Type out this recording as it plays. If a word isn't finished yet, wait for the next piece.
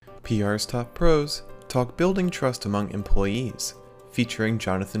PR's Top Pros talk building trust among employees, featuring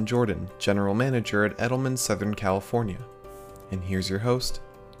Jonathan Jordan, General Manager at Edelman Southern California. And here's your host,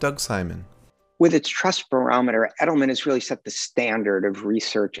 Doug Simon. With its trust barometer, Edelman has really set the standard of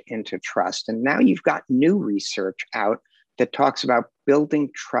research into trust. And now you've got new research out that talks about building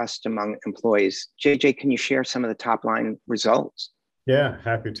trust among employees. JJ, can you share some of the top line results? Yeah,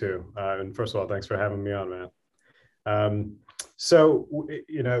 happy to. And first of all, thanks for having me on, man.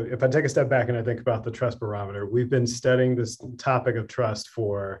 If I take a step back and I think about the trust barometer, we've been studying this topic of trust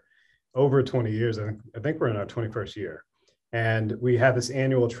for over 20 years. I think we're in our 21st year. And we have this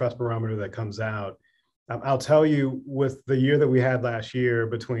annual trust barometer that comes out. I'll tell you, with the year that we had last year,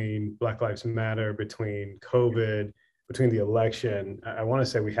 between Black Lives Matter, between COVID, between the election, I want to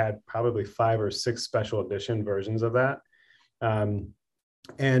say we had probably 5 or 6 special edition versions of that.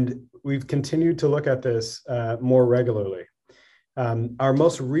 And we've continued to look at this more regularly. Our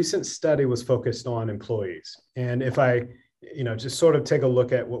most recent study was focused on employees. And if I, just sort of take a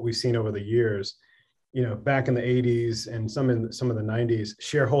look at what we've seen over the years, back in the 80s and some of the 90s,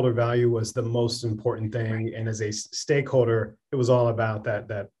 shareholder value was the most important thing. And as a stakeholder, it was all about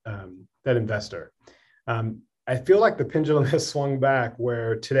that investor. I feel like the pendulum has swung back,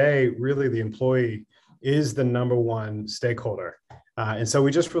 where today, really the employee is the number one stakeholder. And so we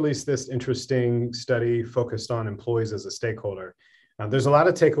just released this interesting study focused on employees as a stakeholder. There's a lot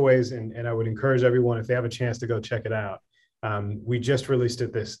of takeaways, and I would encourage everyone, if they have a chance, to go check it out. We just released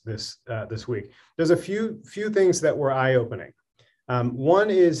it this week. There's a few things that were eye-opening.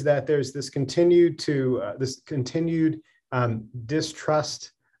 One is that there's this continued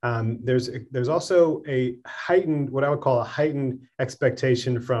distrust. There's also what I would call a heightened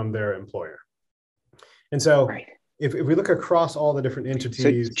expectation from their employer. And so, right. If we look across all the different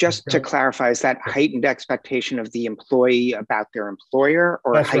entities. So just to clarify, is that heightened expectation of the employee about their employer,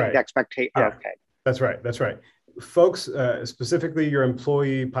 or heightened expectation? Okay. That's right. Folks, specifically your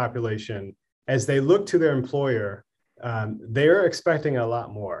employee population, as they look to their employer, they're expecting a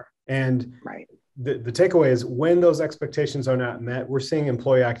lot more. And right. The takeaway is, when those expectations are not met, we're seeing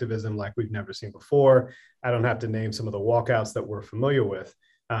employee activism like we've never seen before. I don't have to name some of the walkouts that we're familiar with.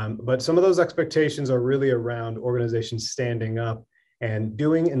 But some of those expectations are really around organizations standing up and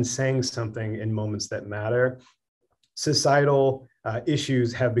doing and saying something in moments that matter. Societal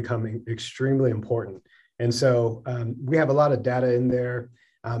issues have become extremely important. And so we have a lot of data in there.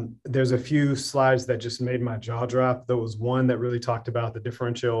 There's a few slides that just made my jaw drop. There was one that really talked about the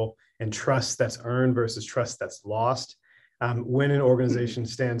differential in trust that's earned versus trust that's lost when an organization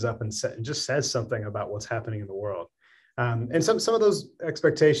stands up and just says something about what's happening in the world. And some of those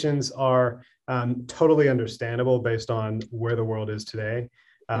expectations are totally understandable based on where the world is today.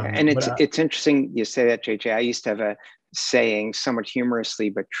 And it's interesting you say that, JJ. I used to have a saying, somewhat humorously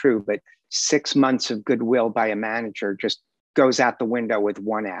but true, but 6 months of goodwill by a manager just goes out the window with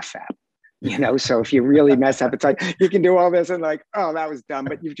one F up. So if you really mess up, it's like, you can do all this and like, oh, that was dumb,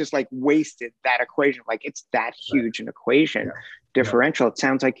 but you've just like wasted that equation. Like, it's that huge an equation differential. It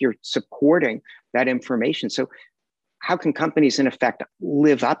sounds like you're supporting that information. So how can companies, in effect,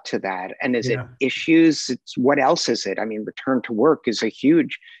 live up to that? And is it issues? What else is it? I mean, return to work is a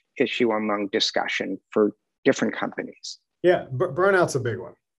huge issue among discussion for different companies. Yeah, burnout's a big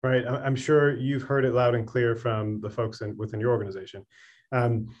one, right? I'm sure you've heard it loud and clear from the folks within your organization.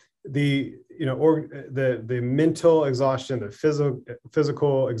 The mental exhaustion, the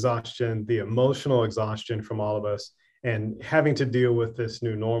physical exhaustion, the emotional exhaustion from all of us, and having to deal with this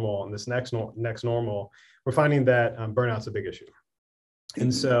new normal and this next normal, we're finding that burnout's a big issue.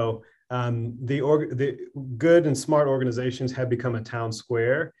 And so the good and smart organizations have become a town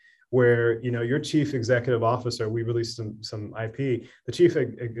square where, your chief executive officer, we released some IP, the chief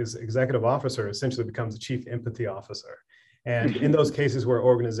executive officer essentially becomes the chief empathy officer. And in those cases where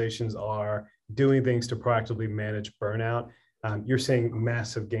organizations are doing things to proactively manage burnout, you're seeing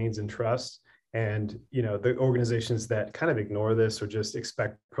massive gains in trust. And, the organizations that kind of ignore this or just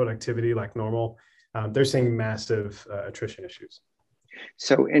expect productivity like normal, they're seeing massive attrition issues.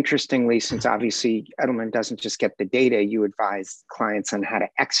 So interestingly, since obviously Edelman doesn't just get the data, you advise clients on how to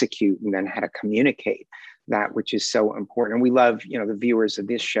execute and then how to communicate that, which is so important. And we love, the viewers of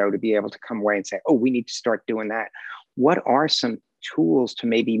this show to be able to come away and say, oh, we need to start doing that. What are some tools to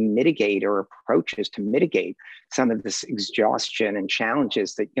maybe mitigate, or approaches to mitigate some of this exhaustion and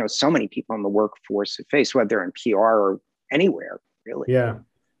challenges that, so many people in the workforce face, whether in PR or anywhere, really? Yeah.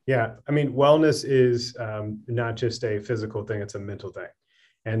 I mean, wellness is not just a physical thing, it's a mental thing.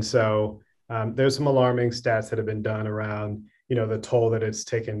 And so there's some alarming stats that have been done around, the toll that it's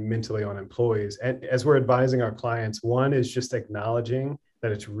taken mentally on employees. And as we're advising our clients, one is just acknowledging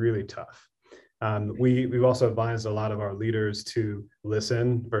that it's really tough. We've also advised a lot of our leaders to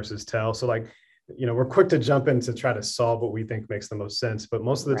listen versus tell. So like, we're quick to jump in to try to solve what we think makes the most sense. But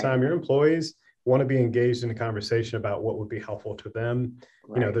most of the time, your employees want to be engaged in a conversation about what would be helpful to them.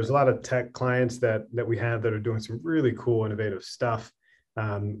 Right. There's a lot of tech clients that we have that are doing some really cool, innovative stuff.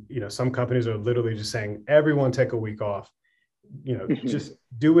 Some companies are literally just saying, everyone take a week off, just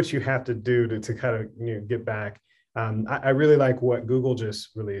do what you have to do to kind of get back. I really like what Google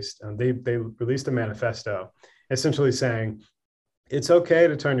just released. They released a manifesto essentially saying, it's okay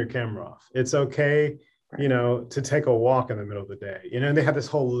to turn your camera off. It's okay, to take a walk in the middle of the day. And they have this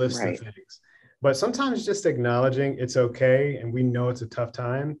whole list of things. But sometimes just acknowledging it's okay, and we know it's a tough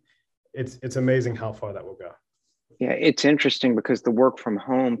time, it's amazing how far that will go. Yeah, it's interesting because the work from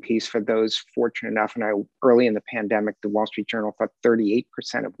home piece for those fortunate enough, and early in the pandemic, the Wall Street Journal thought 38%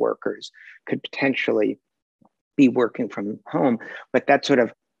 of workers could potentially be working from home, but that's sort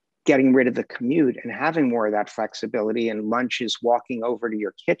of getting rid of the commute and having more of that flexibility, and lunches walking over to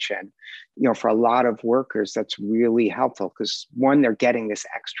your kitchen, for a lot of workers, that's really helpful because one, they're getting this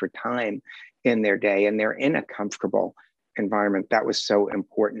extra time in their day and they're in a comfortable environment. That was so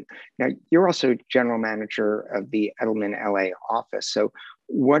important. Now, you're also general manager of the Edelman LA office. So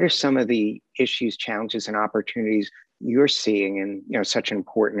what are some of the issues, challenges, and opportunities you're seeing in such an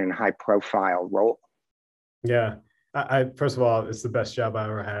important and high profile role? Yeah. I first of all, it's the best job I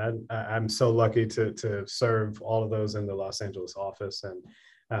ever had. I'm so lucky to serve all of those in the Los Angeles office, and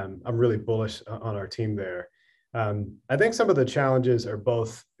I'm really bullish on our team there. I think some of the challenges are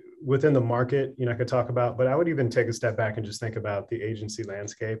both within the market, I could talk about, but I would even take a step back and just think about the agency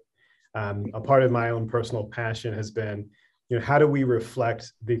landscape. A part of my own personal passion has been, how do we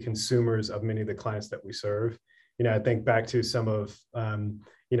reflect the consumers of many of the clients that we serve? I think back to some of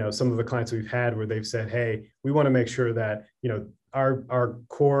the clients we've had where they've said, hey, we want to make sure that, our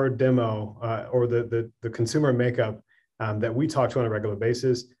core demo or the consumer makeup that we talk to on a regular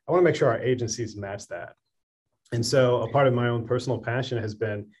basis, I want to make sure our agencies match that. And so a part of my own personal passion has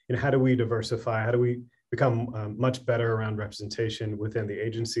been, how do we diversify? How do we become much better around representation within the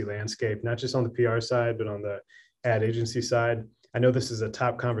agency landscape, not just on the PR side, but on the ad agency side? I know this is a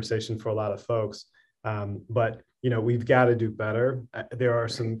top conversation for a lot of folks, but we've got to do better. There are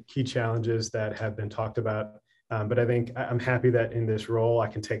some key challenges that have been talked about, but I think I'm happy that in this role I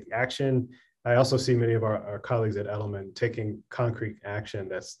can take action. I also see many of our colleagues at Edelman taking concrete action.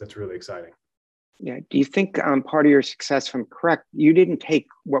 That's really exciting. Yeah. Do you think part of your success, if I'm correct, you didn't take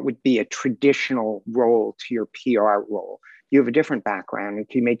what would be a traditional role to your PR role? You have a different background, and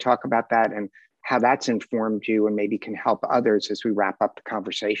you may talk about that and how that's informed you and maybe can help others as we wrap up the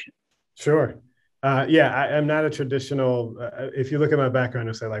conversation. Sure. I'm not a traditional, if you look at my background,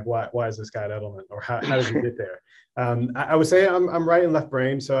 you'll say like, why is this guy at Edelman, or how did he get there? I would say I'm right and left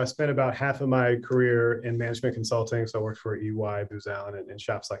brain. So I spent about half of my career in management consulting. So I worked for EY, Booz Allen, and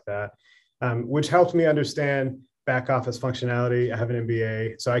shops like that. Which helped me understand back office functionality. I have an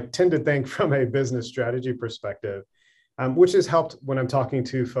MBA, so I tend to think from a business strategy perspective, which has helped when I'm talking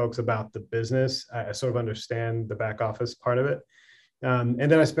to folks about the business. I sort of understand the back office part of it. And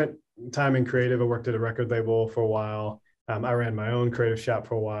then I spent time in creative. I worked at a record label for a while. I ran my own creative shop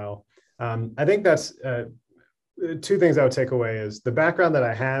for a while. I think that's two things I would take away is the background that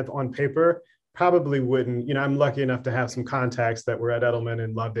I have on paper probably wouldn't, I'm lucky enough to have some contacts that were at Edelman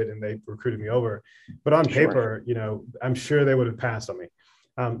and loved it and they recruited me over. But on paper, I'm sure they would have passed on me.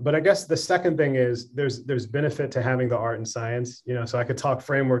 But I guess the second thing is there's benefit to having the art and science, so I could talk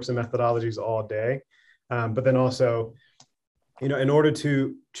frameworks and methodologies all day. But then also, in order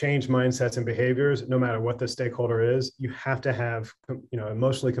to change mindsets and behaviors, no matter what the stakeholder is, you have to have,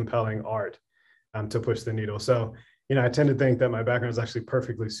 emotionally compelling art to push the needle. So, I tend to think that my background is actually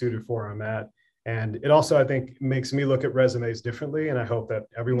perfectly suited for where I'm at. And it also, I think, makes me look at resumes differently. And I hope that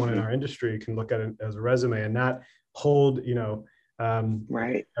everyone in our industry can look at it as a resume and not hold,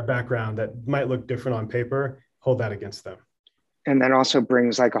 a background that might look different on paper, hold that against them. And that also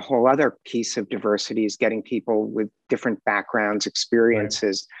brings like a whole other piece of diversity is getting people with different backgrounds,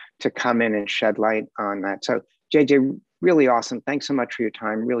 experiences to come in and shed light on that. So JJ, really awesome. Thanks so much for your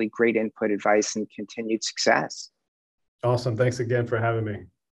time. Really great input, advice, and continued success. Awesome. Thanks again for having me.